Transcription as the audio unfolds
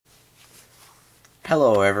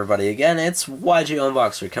Hello everybody again, it's YG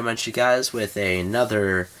Unboxer coming at you guys with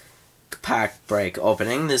another pack break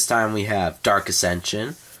opening. This time we have Dark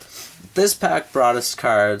Ascension. This pack brought us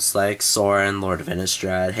cards like Sorin, Lord of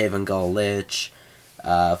Innistrad, Havengull Lich,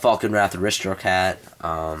 Falcon Wrath Aristocrat,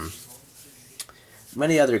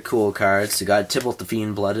 many other cool cards. You got Tybalt the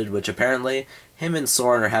Fiend Blooded, which apparently him and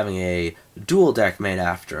Sorin are having a dual deck made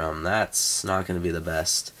after him. That's not going to be the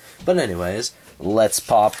best. But anyways, let's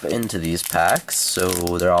pop into these packs. So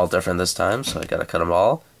they're all different this time, so I gotta cut them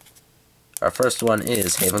all. Our first one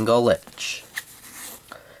is Havengull Lich.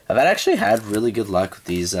 I've actually had really good luck with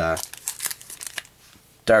these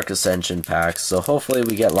Dark Ascension packs, so hopefully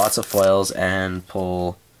we get lots of foils and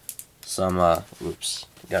pull some, oops,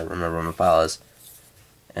 gotta remember where my pile is.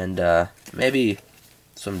 And maybe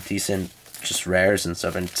some decent just rares and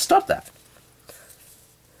stuff, and stop that.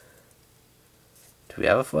 Do we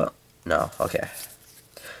have a foil? No, okay.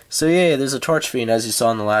 So yeah, there's a Torch Fiend, as you saw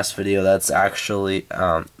in the last video. That's actually,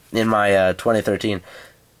 in my 2013.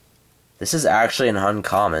 This is actually an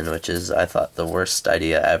uncommon, which is, I thought, the worst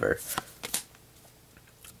idea ever.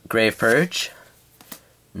 Grave Purge,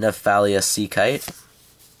 Nephalia Seakite,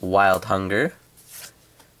 Wild Hunger,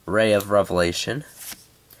 Ray of Revelation,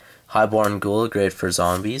 Highborn Ghoul, great for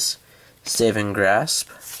zombies, Saving Grasp,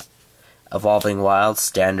 Evolving Wild,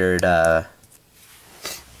 standard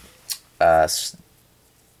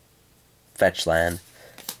fetch land.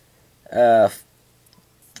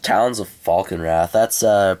 Talons of Falcon Wrath. That's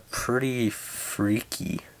pretty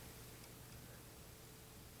freaky.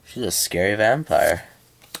 She's a scary vampire.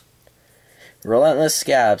 Relentless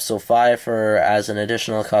Scab. So 5 for as an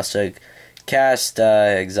additional cost to cast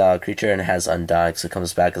exile creature, and has Undying, so it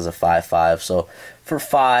comes back as a 5/5. So for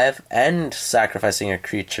 5 and sacrificing a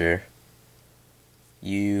creature,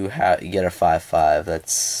 you get a 5/5.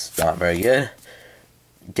 That's not very good.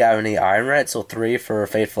 Gavany Ironrite, so 3 for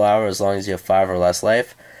Fateful Hour as long as you have 5 or less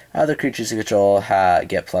life. Other creatures you control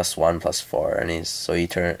get +1/+4, and he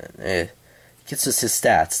gets us his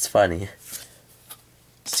stats. It's funny.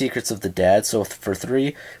 Secrets of the Dead, so for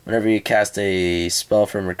 3, whenever you cast a spell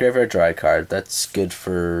from your graveyard, draw a card. That's good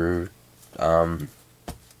for what's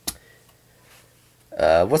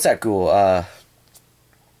that ghoul? Oh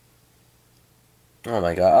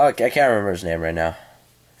my god, I can't remember his name right now.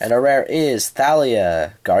 And our rare is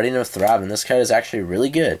Thalia, Guardian of Thraben. This card is actually really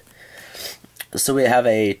good. So we have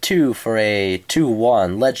a 2 for a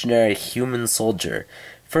 2/1 Legendary Human Soldier.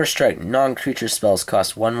 First strike, non-creature spells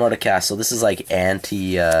cost 1 more to cast. So this is like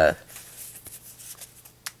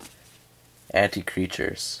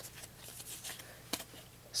anti-creatures.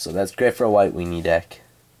 So that's great for a white weenie deck.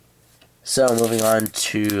 So moving on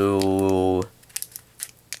to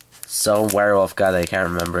some werewolf guy that I can't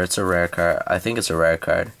remember. It's a rare card. I think it's a rare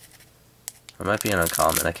card. Or it might be an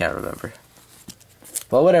uncommon. I can't remember.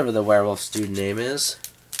 But whatever the werewolf's dude name is.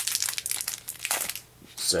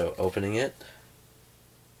 So opening it.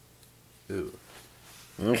 Ooh.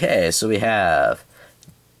 Okay, so we have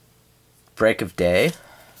Break of Day.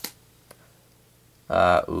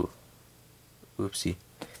 Ooh. Oopsie.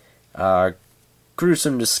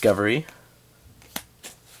 Gruesome Discovery.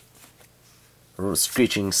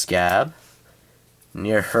 Screeching Scab,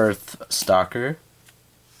 Near Hearth Stalker,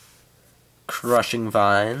 Crushing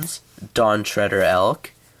Vines, Dawn Treader Elk,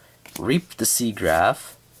 Reap the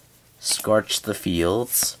Seagraph, Scorch the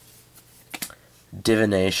Fields,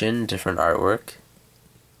 Divination, different artwork.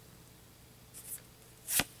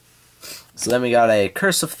 So then we got a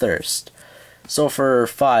Curse of Thirst. So for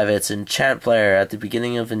 5, it's Enchant Player. At the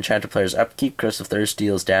beginning of Enchanted Player's upkeep, Curse of Thirst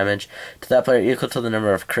deals damage to that player equal to the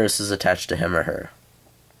number of curses attached to him or her.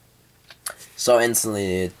 So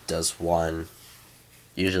instantly it does 1.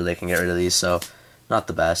 Usually they can get rid of these, so not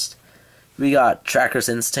the best. We got Tracker's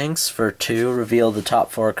Instincts for 2. Reveal the top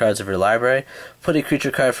 4 cards of your library. Put a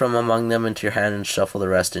creature card from among them into your hand and shuffle the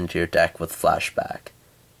rest into your deck with Flashback.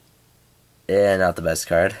 Yeah, not the best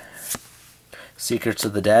card. Secrets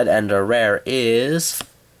of the Dead, and our rare is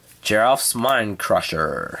Geralf's Mind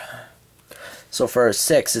Crusher. So for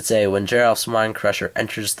 6, it's a when Geralf's Mind Crusher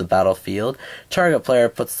enters the battlefield, target player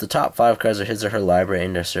puts the top 5 cards of his or her library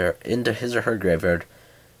into his or her graveyard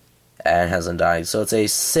and has Undying. So it's a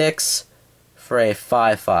 6 for a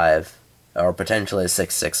 5/5, or potentially a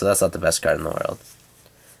 6/6, so that's not the best card in the world.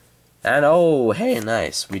 And oh, hey,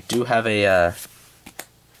 nice. We do have a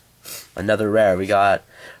another rare. We got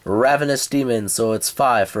Ravenous Demon, so it's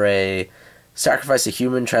 5 for a sacrifice a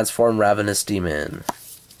human, transform Ravenous Demon.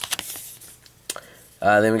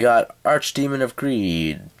 Then we got Archdemon of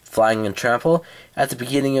Greed, Flying and Trample. At the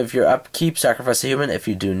beginning of your upkeep, sacrifice a human. If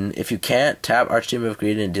you can't, tap Archdemon of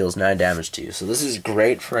Greed and it deals 9 damage to you. So this is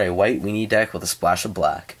great for a white weenie deck with a splash of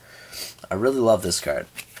black. I really love this card.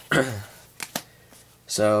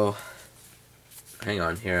 So, hang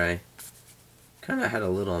on here, I kind of had a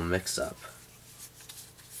little mix-up.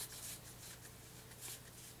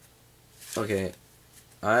 Okay,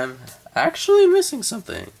 I'm actually missing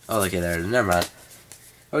something. Oh, okay, there it is. Never mind.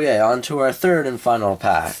 Okay, on to our third and final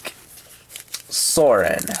pack.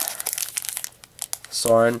 Sorin.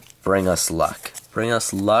 Sorin, bring us luck. Bring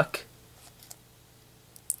us luck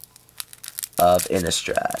of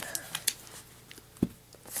Innistrad.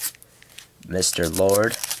 Mr.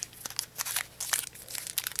 Lord.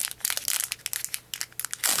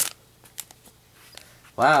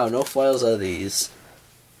 Wow, no foils out of these.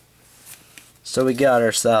 So we got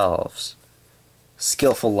ourselves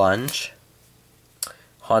Skillful Lunge,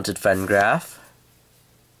 Haunted Fengraf,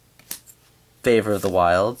 Favor of the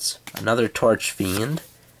Wilds, another Torch Fiend,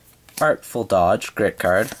 Artful Dodge, Grit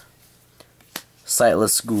card,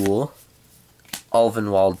 Sightless Ghoul,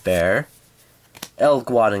 Ulvenwald Bear,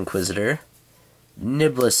 Elgwad Inquisitor,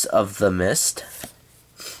 Niblis of the Mist.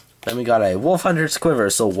 Then we got a Wolf Hunter's Quiver,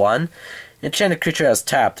 so 1. Enchanted creature has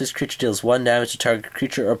tap. This creature deals 1 damage to target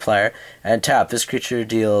creature or player, and tap. This creature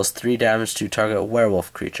deals 3 damage to target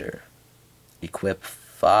werewolf creature. Equip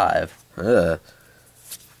 5. Ugh.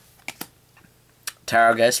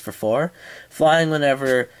 Towergeist for 4. Flying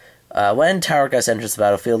whenever... when Towergeist enters the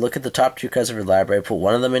battlefield, look at the top 2 cards of your library, put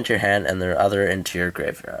one of them into your hand and the other into your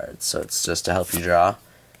graveyard. So it's just to help you draw.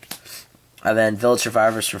 And then Village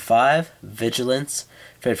Survivors for 5. Vigilance.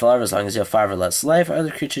 Fateful Larva, as long as you have 5 or less life,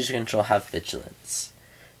 other creatures you control have Vigilance.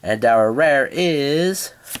 And our rare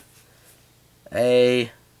is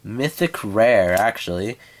a mythic rare,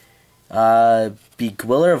 actually.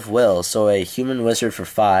 Beguiler of Will, so a human wizard for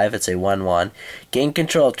 5, it's a 1/1. Gain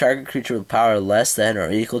control of target creature with power less than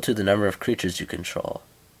or equal to the number of creatures you control.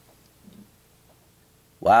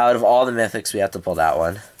 Wow, out of all the mythics, we have to pull that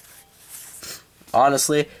one.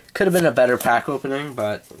 Honestly, could have been a better pack opening,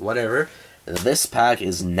 but whatever. This pack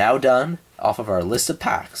is now done off of our list of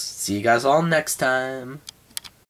packs. See you guys all next time.